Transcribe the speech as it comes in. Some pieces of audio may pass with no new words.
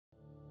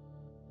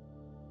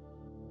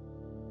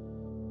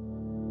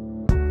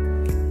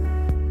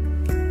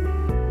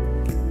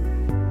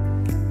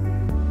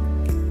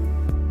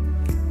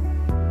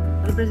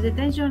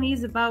presentation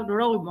is about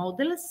role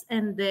models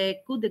and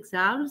good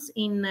examples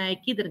in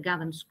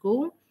kindergarten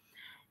school.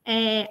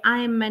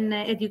 I'm an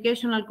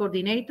educational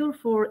coordinator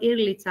for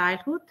early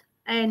childhood,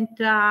 and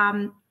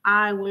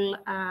I will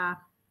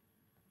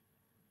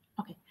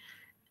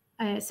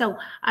so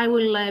I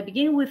will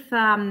begin with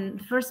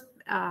first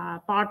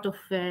part of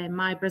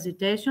my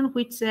presentation,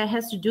 which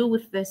has to do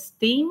with the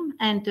STEAM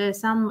and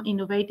some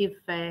innovative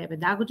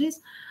pedagogies.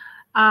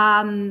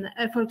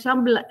 For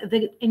example,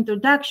 the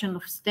introduction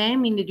of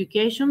STEM in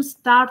education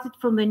started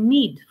from the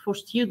need for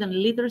student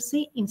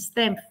literacy in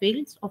STEM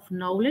fields of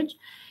knowledge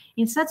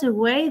in such a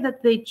way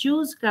that they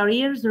choose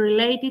careers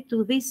related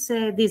to these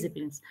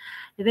disciplines.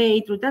 The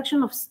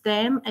introduction of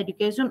STEM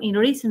education in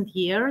recent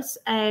years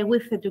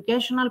with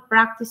educational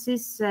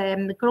practices,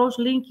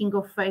 cross-linking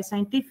of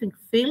scientific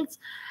fields,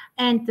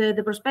 and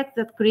the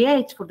perspective that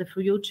creates for the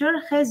future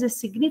has a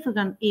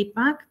significant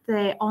impact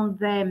on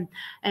the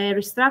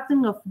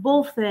restructuring of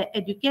both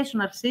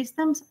educational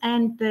systems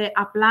and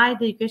applied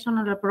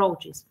educational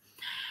approaches.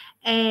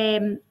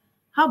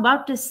 How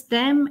about the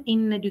STEM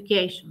in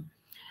education?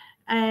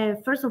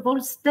 First of all,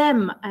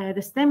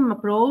 the STEM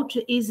approach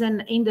is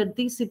an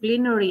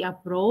interdisciplinary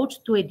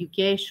approach to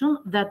education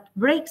that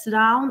breaks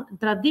down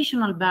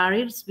traditional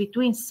barriers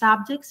between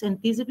subjects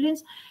and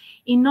disciplines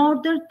in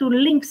order to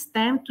link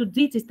STEM to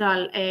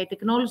digital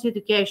technology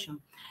education.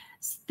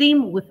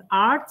 STEAM with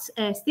arts,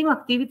 STEAM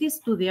activities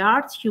to the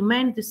arts,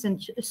 humanities,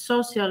 and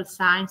social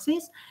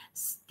sciences.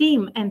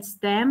 STEAM and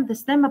STEM. The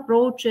STEM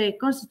approach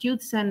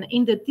constitutes an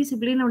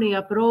interdisciplinary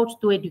approach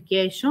to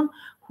education,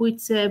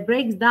 which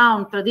breaks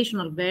down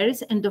traditional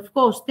barriers, and of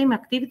course, STEM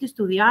activities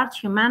to the arts,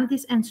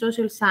 humanities, and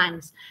social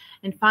science.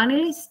 And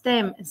finally,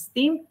 STEM and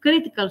STEAM,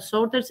 critical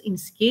sorters in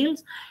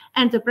skills,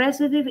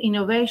 entrepreneurship,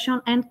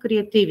 innovation, and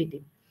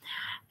creativity.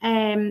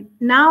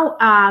 Now,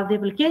 the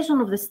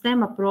application of the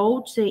STEM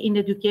approach in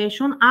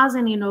education as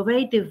an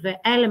innovative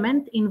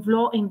element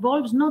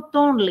involves not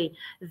only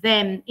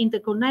the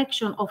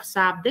interconnection of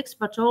subjects,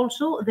 but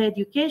also the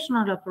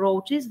educational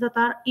approaches that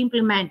are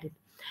implemented.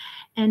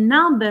 A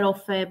number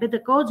of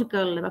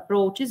pedagogical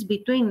approaches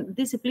between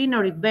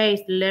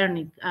disciplinary-based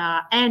learning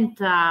and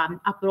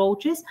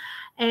approaches.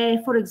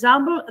 For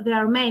example, there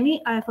are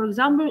many. For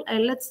example,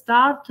 let's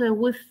start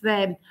with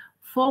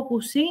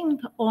focusing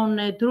on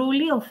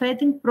truly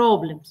authentic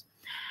problems.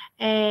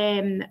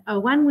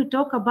 When we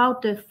talk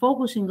about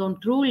focusing on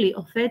truly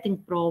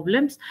authentic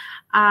problems,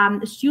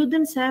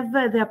 students have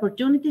the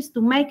opportunities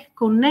to make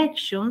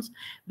connections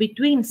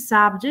between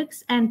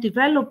subjects and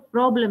develop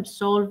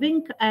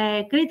problem-solving,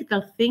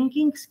 critical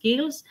thinking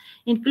skills,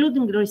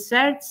 including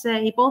research,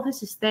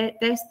 hypothesis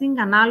testing,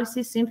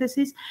 analysis,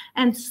 synthesis,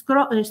 and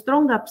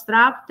strong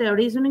abstract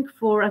reasoning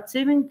for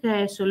achieving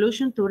a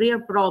solution to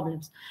real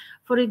problems.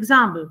 For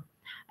example,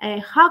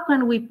 how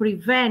can we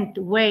prevent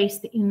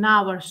waste in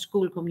our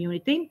school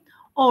community?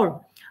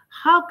 Or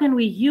how can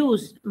we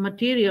use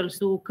materials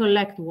to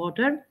collect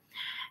water?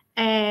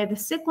 The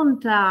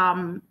second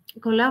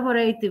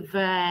collaborative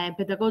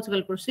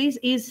pedagogical process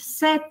is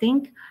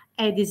setting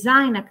a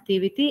design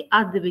activity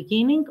at the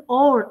beginning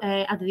or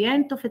at the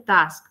end of a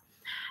task.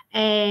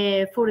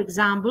 For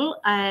example,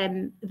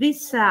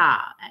 this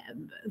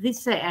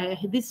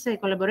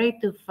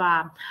collaborative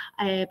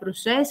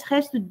process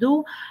has to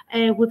do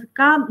with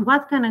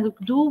what can I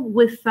do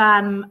with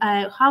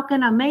how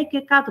can I make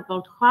a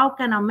catapult, how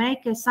can I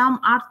make some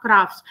art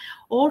crafts,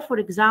 or for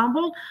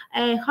example,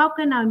 how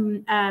can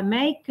I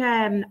make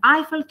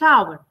Eiffel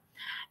Tower.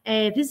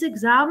 These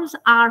examples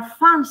are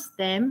fun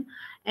STEM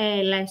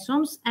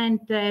lessons,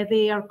 and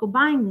they are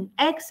combining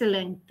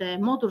excellent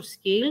motor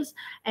skills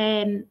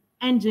and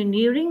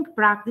engineering,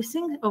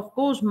 practicing, of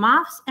course,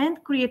 maths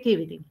and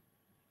creativity.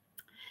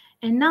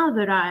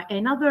 Another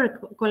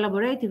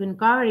collaborative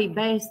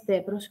inquiry-based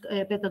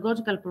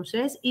pedagogical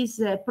process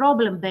is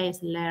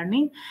problem-based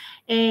learning,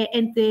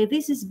 and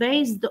this is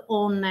based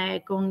on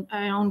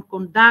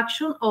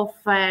conduction of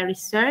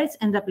research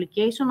and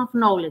application of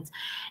knowledge.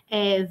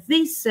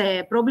 This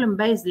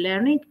problem-based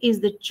learning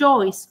is the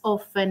choice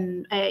of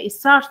it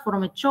starts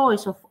from a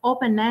choice of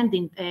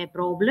open-ended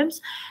problems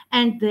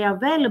and the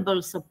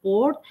available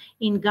support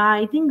in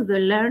guiding the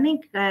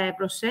learning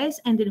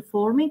process and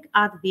informing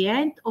at the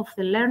end of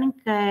the learning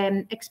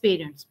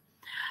experience.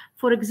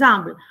 For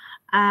example,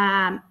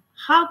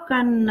 how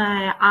can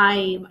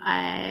I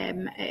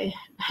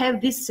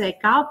have this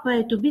cup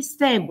to be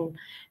stable?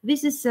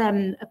 This is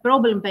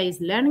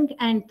problem-based learning,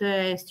 and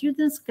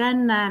students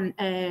can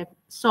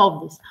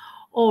solve this.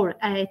 Or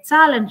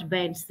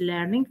challenge-based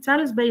learning.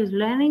 Challenge-based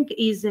learning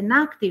is an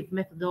active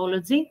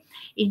methodology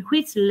in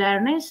which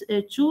learners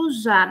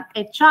choose a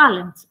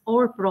challenge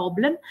or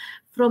problem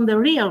from the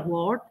real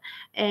world,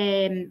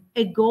 a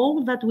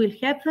goal that will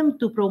help them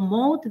to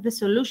promote the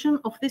solution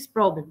of this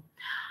problem.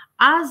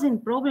 As in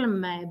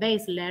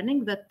problem-based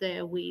learning that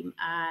we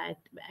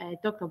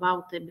talked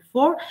about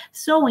before,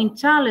 so in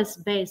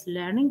challenge-based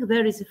learning,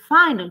 there is a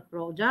final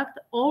product,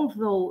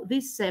 although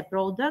this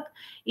product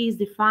is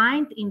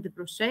defined in the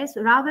process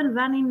rather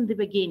than in the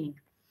beginning.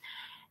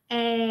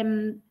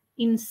 In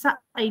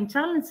in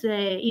Challenge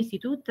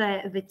Institute,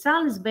 the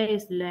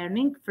challenge-based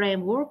learning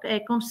framework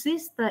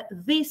consists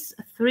of these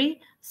 3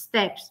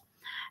 steps: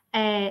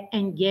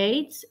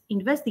 engage,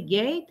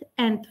 investigate,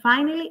 and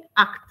finally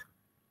act.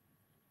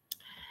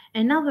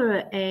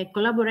 Another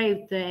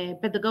collaborative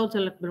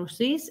pedagogical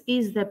process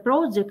is the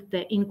project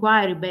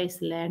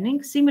inquiry-based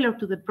learning, similar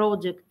to the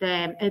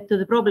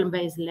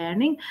problem-based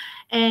learning.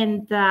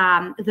 And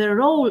the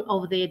role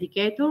of the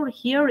educator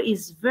here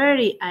is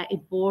very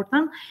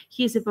important.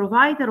 He is a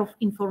provider of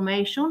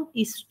information,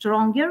 is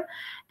stronger,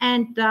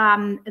 and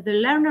the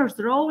learner's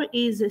role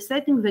is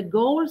setting the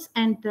goals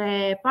and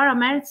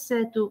parameters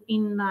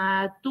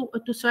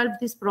to solve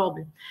this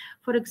problem.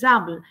 For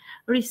example,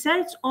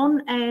 research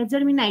on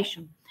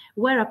germination,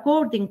 where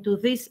according to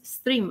this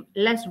STREAM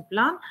lesson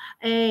plan,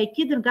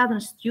 kindergarten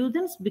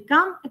students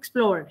become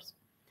explorers.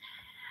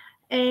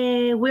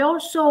 We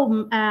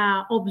also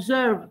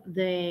observe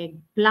the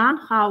plant,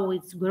 how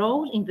it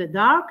grows in the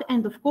dark,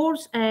 and of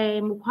course,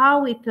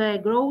 how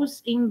it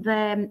grows in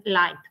the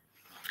light.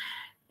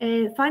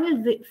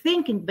 Finally, the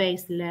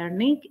thinking-based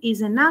learning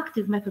is an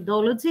active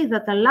methodology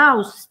that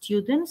allows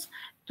students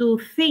to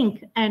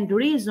think and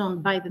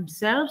reason by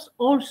themselves,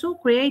 also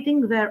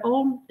creating their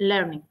own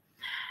learning.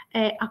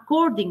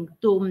 According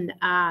to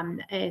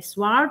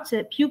Schwartz,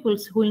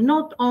 pupils will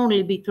not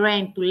only be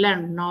trained to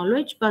learn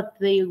knowledge, but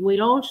they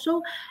will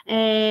also,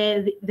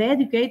 the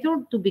educator,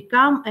 to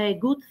become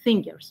good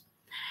thinkers.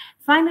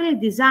 Finally,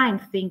 design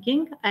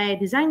thinking.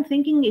 Design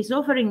thinking is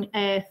offering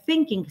a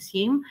thinking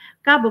scheme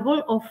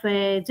capable of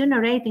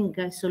generating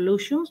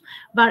solutions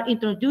by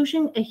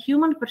introducing a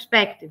human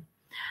perspective.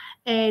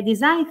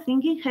 Design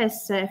thinking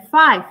has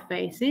 5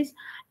 phases.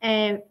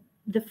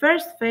 The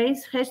first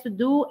phase has to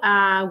do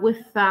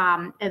with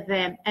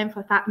the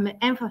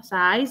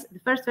emphasize. The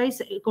first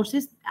phase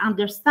consists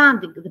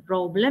understanding the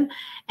problem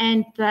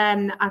and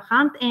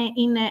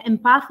in an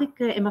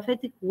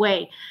empathetic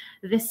way.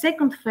 The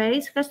second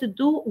phase has to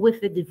do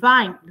with the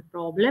define the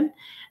problem.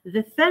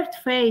 The third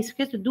phase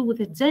has to do with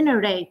the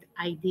generate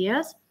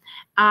ideas.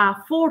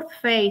 Fourth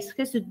phase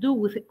has to do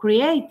with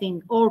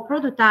creating or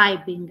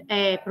prototyping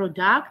a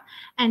product.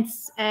 And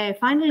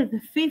finally,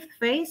 the fifth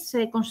phase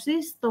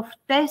consists of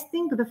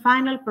testing the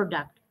final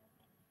product.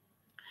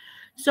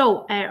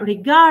 So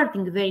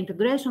regarding the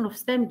integration of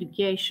STEM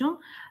education,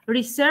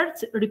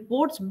 research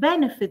reports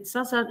benefits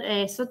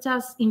such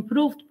as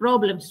improved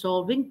problem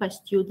solving by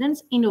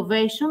students,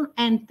 innovation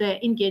and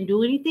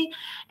ingenuity,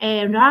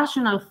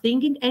 rational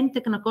thinking, and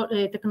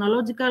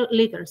technological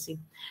literacy.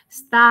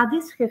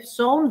 Studies have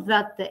shown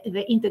that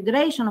the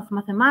integration of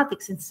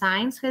mathematics and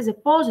science has a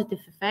positive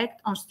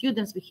effect on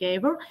students'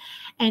 behavior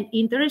and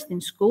interest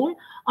in school,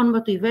 on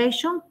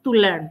motivation to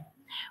learn.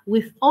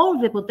 With all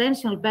the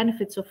potential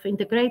benefits of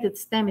integrated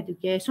STEM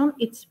education,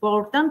 it's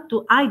important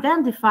to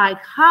identify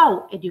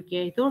how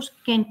educators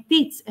can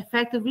teach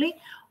effectively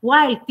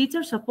while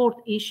teachers support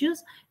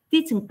issues,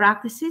 teaching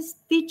practices,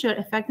 teacher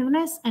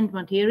effectiveness, and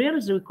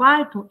materials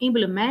required to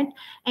implement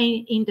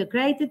an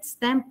integrated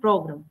STEM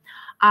program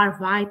are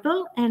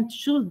vital and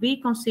should be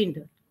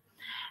considered.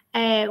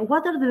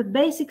 What are the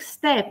basic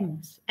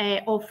steps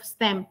of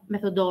STEM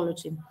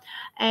methodology?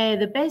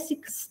 The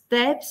basic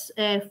steps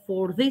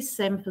for this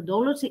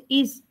methodology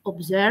is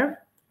observe,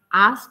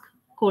 ask,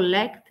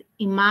 collect,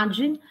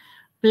 imagine,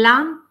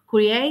 plan,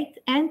 create,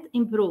 and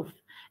improve.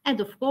 And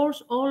of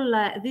course, all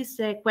these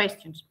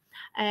questions.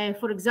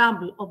 For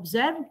example,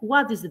 observe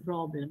what is the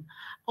problem,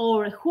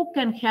 or who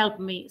can help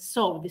me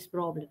solve this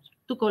problem.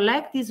 To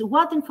collect is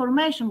what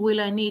information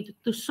will I need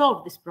to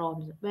solve this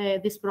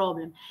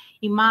problem.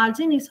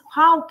 Imagine is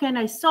how can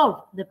I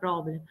solve the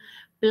problem.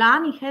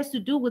 Plan, it has to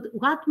do with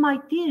what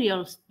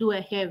materials do I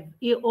have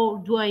or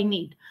do I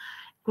need.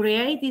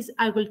 Create is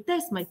I will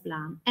test my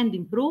plan. And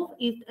improve,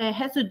 it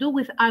has to do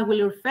with I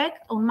will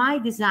reflect on my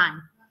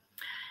design.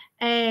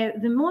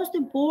 The most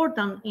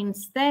important in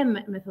STEM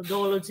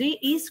methodology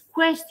is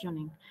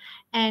questioning.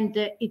 And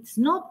it's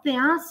not the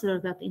answer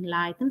that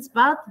enlightens,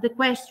 but the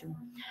question.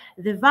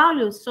 The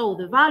value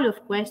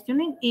of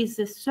questioning is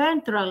a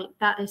central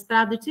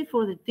strategy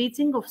for the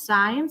teaching of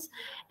science,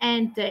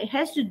 and it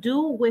has to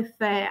do with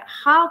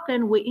how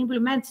can we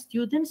implement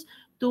students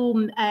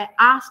to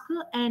ask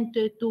and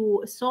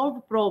to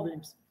solve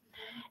problems.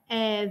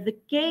 The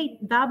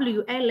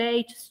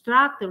KWLH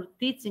structured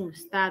teaching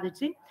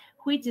strategy,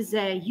 which is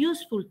a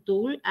useful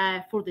tool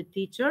for the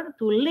teacher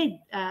to lead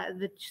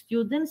the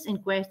students in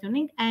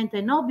questioning and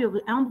an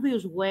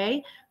obvious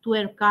way to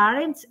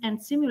encourage and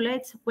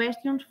simulate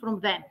questions from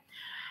them.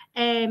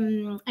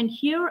 And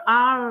here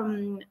are,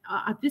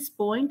 at this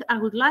point, I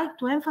would like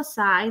to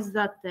emphasize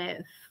that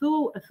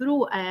through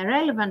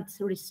relevant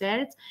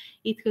research,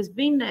 it has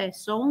been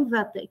shown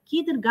that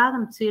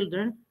kindergarten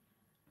children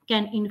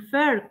can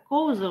infer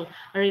causal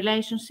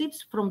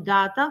relationships from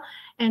data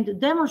and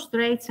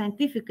demonstrate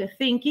scientific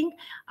thinking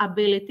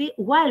ability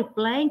while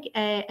playing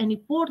an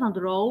important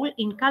role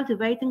in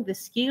cultivating the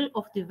skill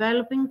of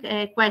developing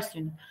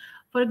questioning.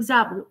 For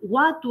example,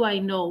 what do I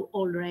know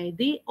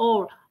already,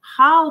 or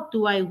how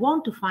do I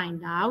want to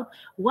find out?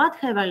 What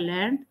have I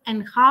learned,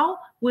 and how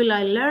will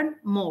I learn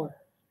more?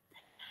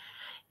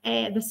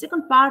 The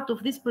second part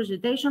of this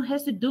presentation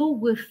has to do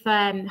with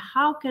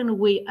how can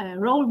we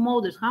role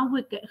models, how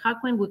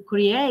can we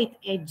create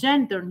a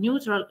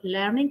gender-neutral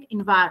learning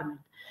environment.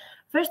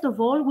 First of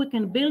all, we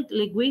can build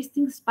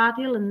linguistic,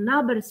 spatial, and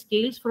number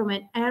skills from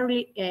an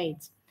early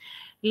age.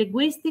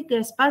 Linguistic,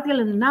 spatial,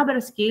 and number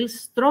skills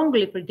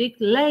strongly predict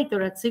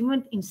later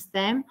achievement in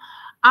STEM.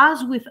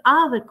 As with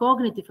other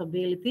cognitive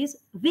abilities,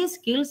 these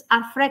skills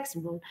are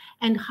flexible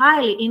and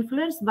highly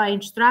influenced by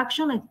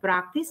instruction and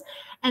practice,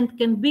 and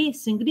can be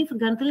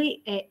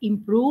significantly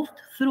improved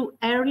through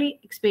early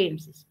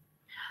experiences.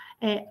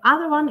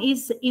 Other one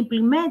is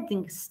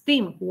implementing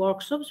STEAM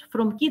workshops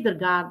from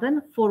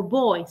kindergarten for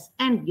boys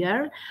and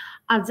girls,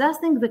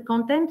 adjusting the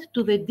content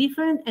to the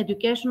different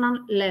educational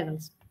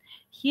levels.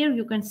 Here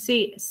you can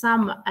see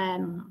some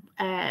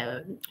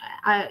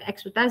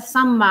expertise,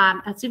 some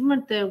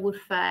achievement with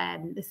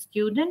the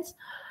students.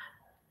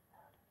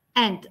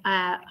 And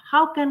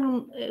what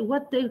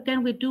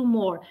can we do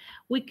more?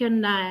 We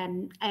can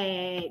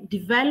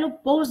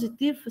develop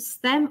positive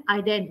STEM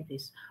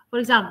identities. For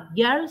example,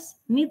 girls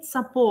need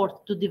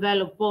support to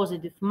develop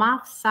positive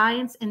math,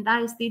 science, and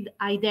ICT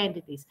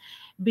identities,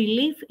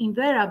 belief in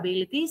their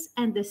abilities,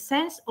 and a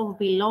sense of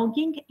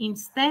belonging in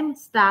STEM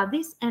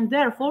studies and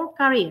therefore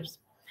careers.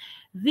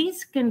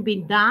 This can be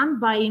done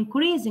by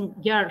increasing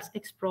girls'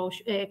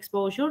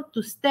 exposure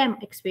to STEM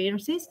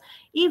experiences.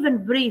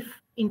 Even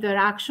brief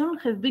interaction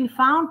have been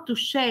found to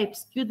shape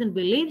student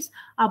beliefs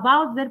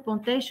about their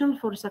potential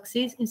for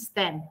success in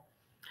STEM.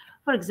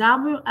 For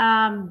example,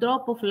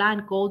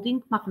 drop-of-line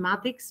coding,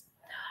 mathematics,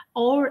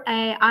 or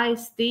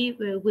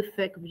ICT with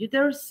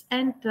computers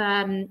and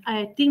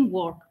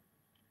teamwork.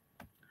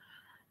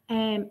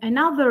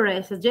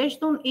 Another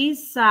suggestion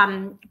is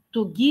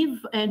to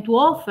give and to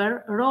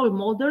offer role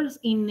models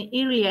in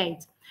early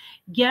age.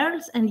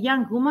 Girls and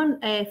young women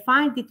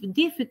find it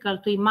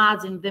difficult to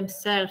imagine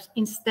themselves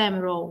in STEM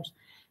roles.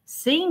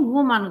 Seeing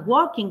women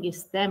working in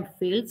STEM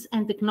fields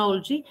and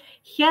technology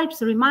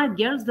helps remind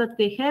girls that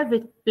they have a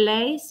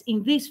place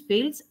in these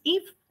fields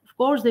if, of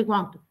course, they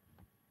want to.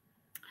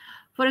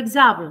 For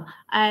example,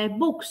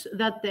 books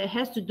that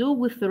has to do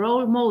with the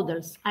role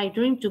models. I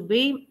dream to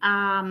be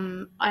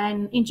an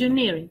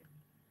engineering.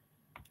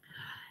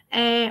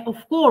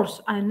 Of course,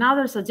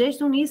 another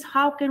suggestion is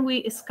how can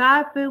we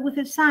Skype with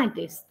a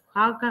scientist?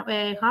 How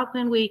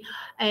can we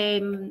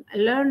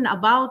learn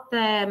about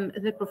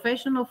the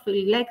profession of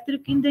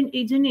electric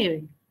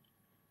engineering?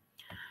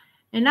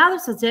 Another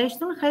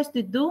suggestion has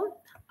to do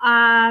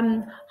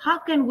how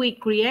can we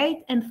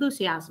create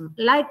enthusiasm?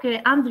 Like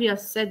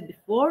Andreas said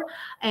before,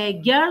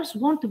 girls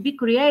want to be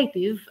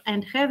creative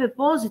and have a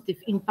positive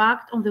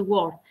impact on the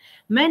world.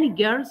 Many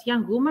girls,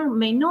 young women,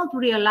 may not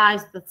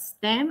realize that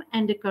STEM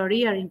and a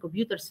career in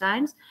computer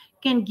science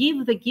can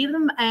give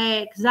them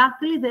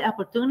exactly the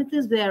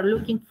opportunities they are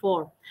looking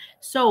for.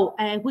 So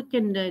we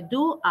can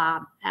do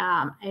a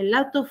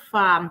lot of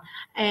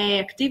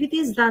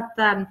activities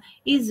that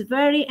is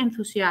very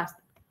enthusiastic.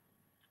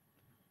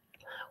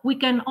 We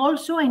can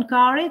also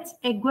encourage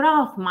a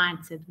growth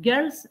mindset.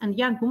 Girls and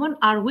young women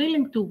are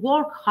willing to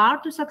work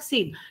hard to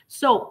succeed.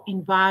 So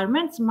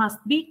environments must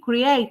be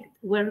created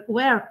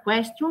where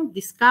question,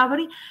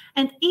 discovery,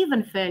 and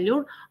even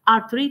failure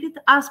are treated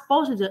as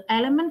positive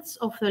elements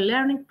of the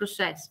learning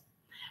process.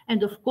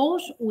 And of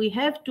course, we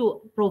have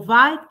to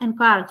provide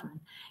encouragement.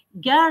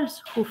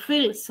 Girls who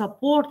feel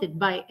supported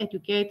by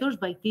educators,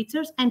 by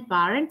teachers and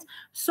parents,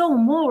 show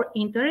more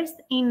interest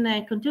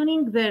in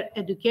continuing their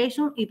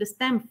education in the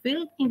STEM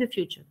field in the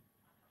future.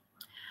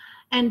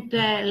 And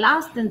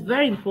last and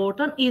very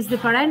important is the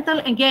parental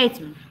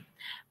engagement.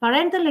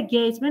 Parental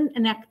engagement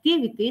and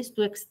activities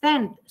to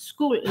extend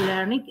school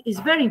learning is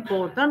very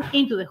important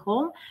into the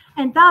home,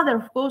 and other,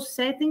 of course,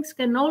 settings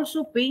can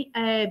also be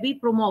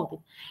promoted.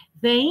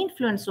 The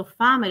influence of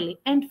family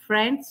and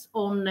friends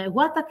on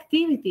what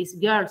activities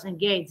girls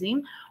engage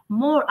in,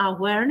 more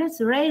awareness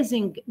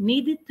raising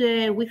needed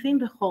within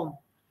the home.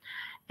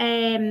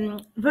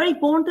 Very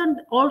important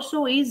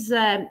also is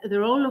the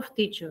role of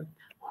teacher,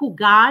 who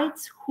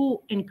guides,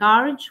 who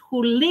encourage,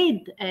 who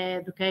lead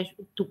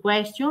to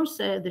questions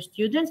the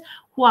students,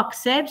 who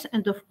accepts,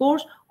 and of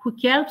course, who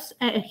helps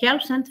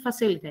and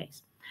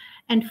facilitates.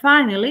 And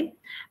finally,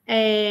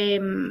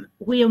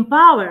 we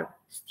empower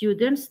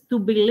students to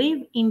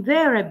believe in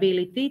their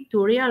ability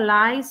to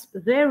realize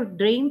their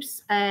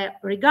dreams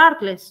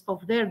regardless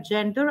of their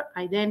gender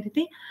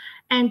identity,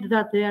 and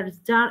that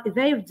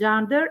their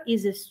gender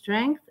is a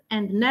strength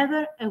and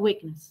never a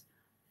weakness.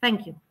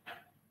 Thank you.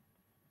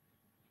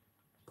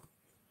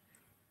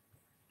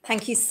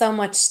 Thank you so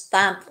much.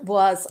 That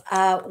was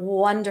a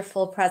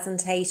wonderful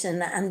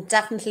presentation and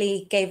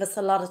definitely gave us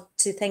a lot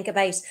to think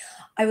about.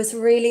 I was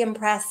really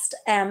impressed,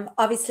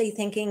 obviously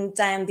thinking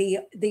down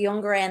the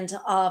younger end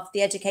of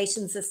the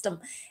education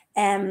system.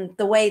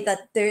 the way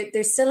that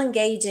they're still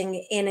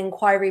engaging in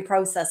inquiry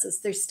processes.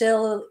 They're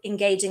still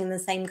engaging in the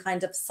same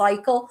kind of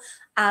cycle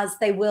as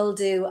they will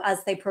do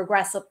as they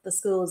progress up the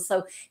schools.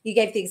 So you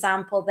gave the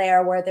example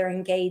there where they're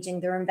engaging,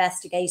 they're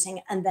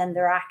investigating, and then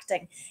they're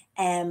acting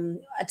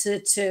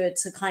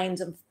to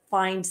kind of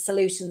find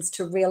solutions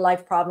to real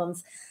life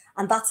problems.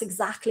 And that's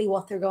exactly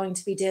what they're going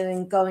to be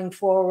doing going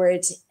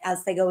forward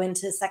as they go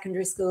into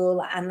secondary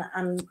school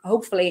and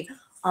hopefully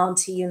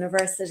onto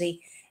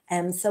university.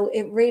 So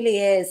it really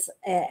is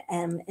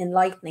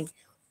enlightening.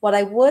 What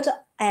I would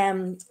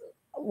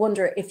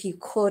wonder if you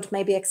could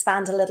maybe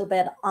expand a little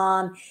bit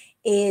on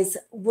is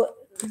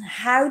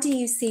how do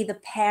you see the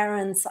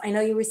parents? I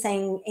know you were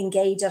saying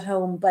engage at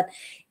home, but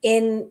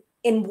in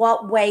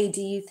what way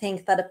do you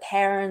think that a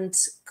parent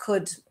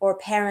could, or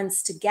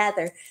parents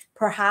together,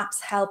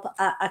 perhaps help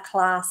a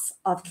class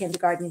of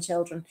kindergarten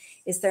children?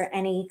 Is there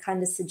any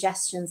kind of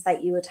suggestions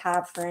that you would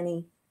have for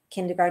any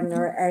kindergarten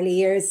or early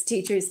years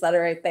teachers that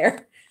are out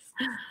there?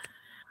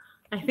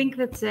 I think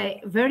that's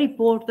very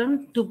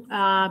important to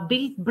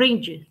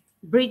build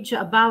bridge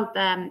about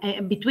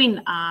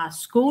between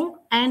school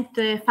and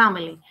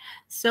family.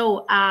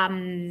 So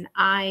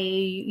I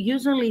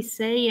usually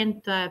say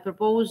and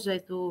propose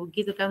to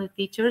kindergarten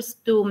teachers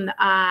to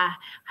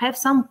have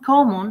some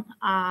common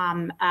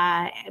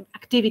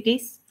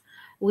activities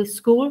with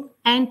school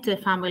and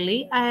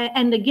family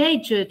and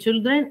engage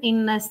children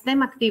in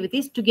STEM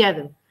activities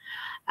together.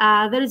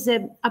 There is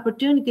an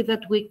opportunity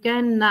that we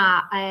can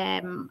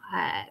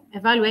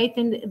evaluate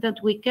and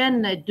that we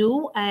can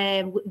do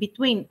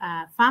between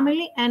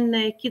family and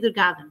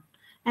kindergarten.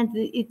 And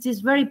it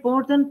is very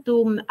important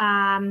to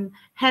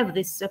have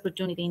this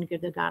opportunity in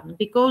kindergarten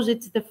because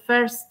it's the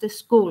first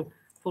school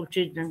for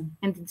children,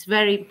 and it's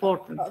very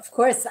important. Of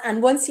course.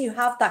 And once you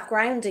have that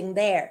grounding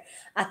there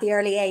at the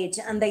early age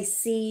and they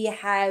see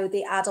how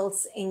the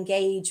adults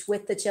engage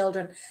with the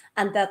children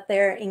and that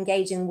they're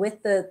engaging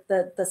with the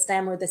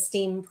STEM or the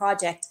STEAM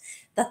project,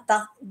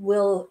 that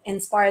will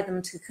inspire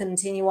them to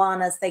continue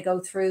on as they go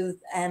through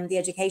the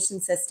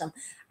education system.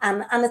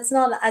 And it's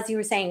not, as you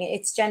were saying,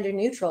 it's gender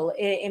neutral.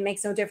 It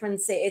makes no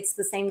difference. It's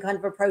the same kind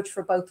of approach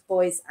for both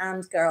boys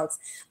and girls.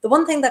 The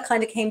one thing that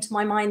kind of came to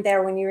my mind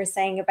there when you were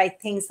saying about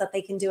things that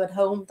they can do at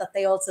home that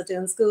they also do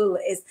in school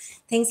is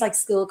things like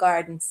school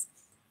gardens.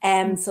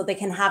 So they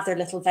can have their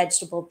little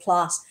vegetable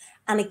plot.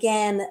 And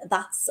again,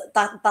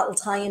 that'll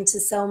tie into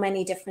so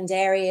many different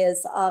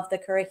areas of the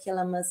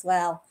curriculum as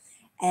well.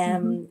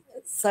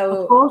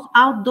 So of course,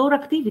 outdoor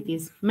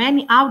activities,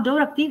 many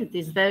outdoor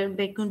activities.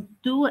 They can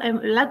do a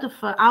lot of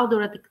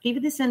outdoor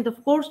activities, and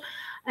of course,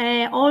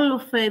 all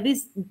of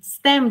these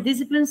STEM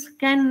disciplines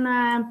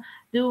can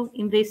do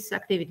in these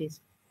activities.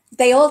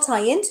 They all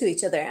tie into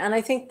each other, and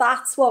I think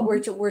that's what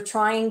we're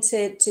trying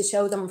to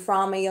show them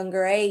from a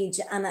younger age.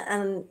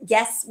 And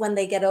yes, when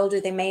they get older,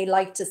 they may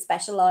like to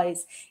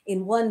specialize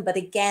in one, but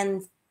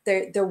again,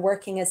 they're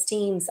working as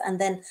teams.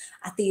 And then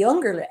at the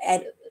younger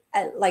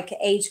like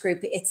age group,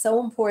 it's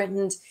so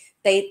important.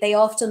 They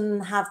often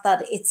have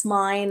that it's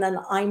mine and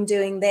I'm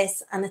doing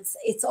this, and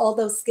it's all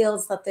those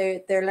skills that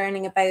they're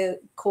learning about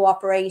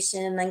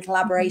cooperation and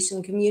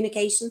collaboration,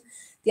 communication.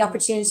 The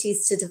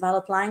opportunities to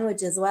develop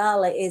language as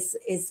well is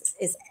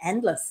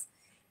endless.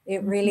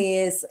 It really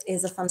is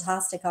a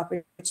fantastic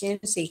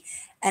opportunity.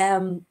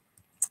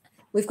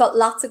 We've got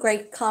lots of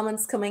great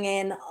comments coming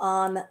in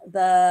on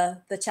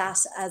the chat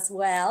as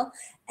well.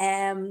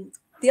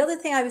 The other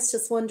thing I was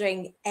just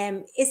wondering,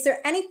 is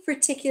there any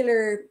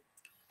particular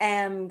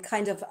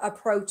kind of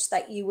approach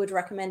that you would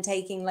recommend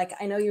taking? Like,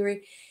 I know you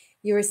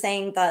were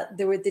saying that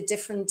there were the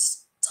different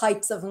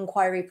types of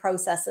inquiry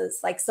processes.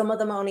 Like some of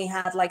them only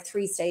had like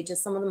 3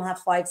 stages, some of them have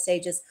 5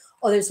 stages,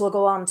 others will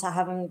go on to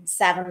having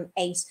 7,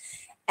 8.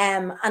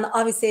 And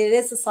obviously it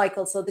is a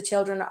cycle, so the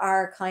children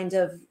are kind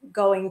of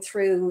going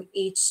through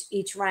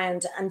each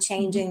round and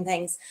changing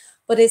things.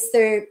 But is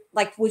there,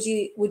 like, would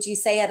you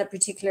say at a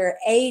particular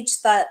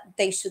age that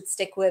they should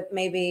stick with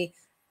maybe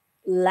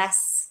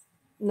less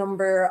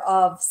number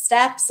of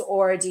steps,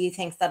 or do you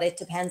think that it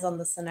depends on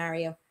the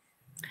scenario?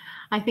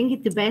 I think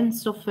it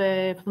depends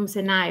from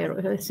scenario.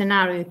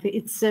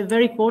 It's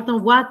very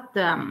important what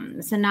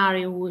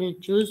scenario we'll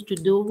choose to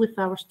do with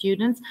our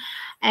students,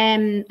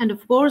 and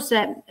of course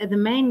the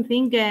main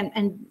thing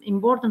and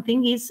important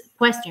thing is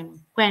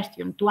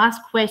to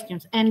ask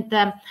questions, and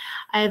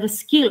the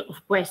skill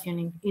of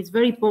questioning is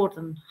very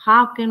important.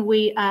 How can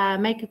we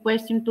make a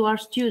question to our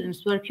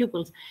students, to our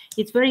pupils?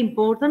 It's very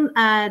important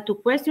to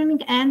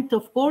questioning, and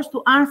of course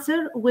to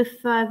answer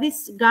with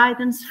this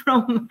guidance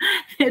from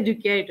the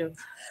educator.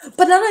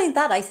 But not only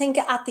that, I think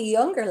at the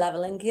younger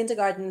level in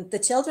kindergarten, the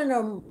children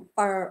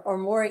are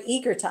more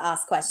eager to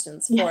ask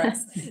questions for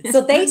us.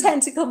 So they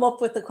tend to come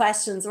up with the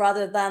questions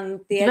rather than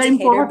the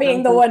educator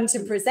being the one to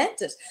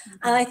present it.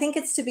 And I think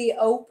it's to be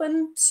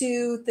open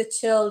to the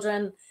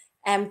children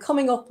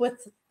coming up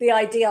with the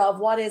idea of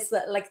what is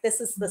the, like,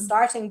 this is the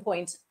starting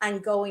point,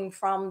 and going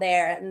from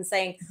there and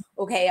saying,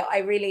 okay, I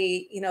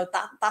really,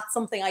 that's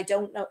something I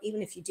don't know,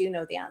 even if you do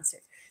know the answer.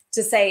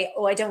 to say,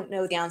 oh, I don't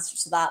know the answer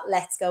to that,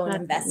 let's go and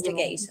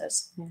investigate it.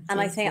 And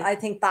I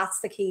think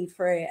that's the key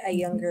for a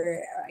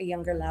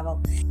younger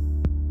level.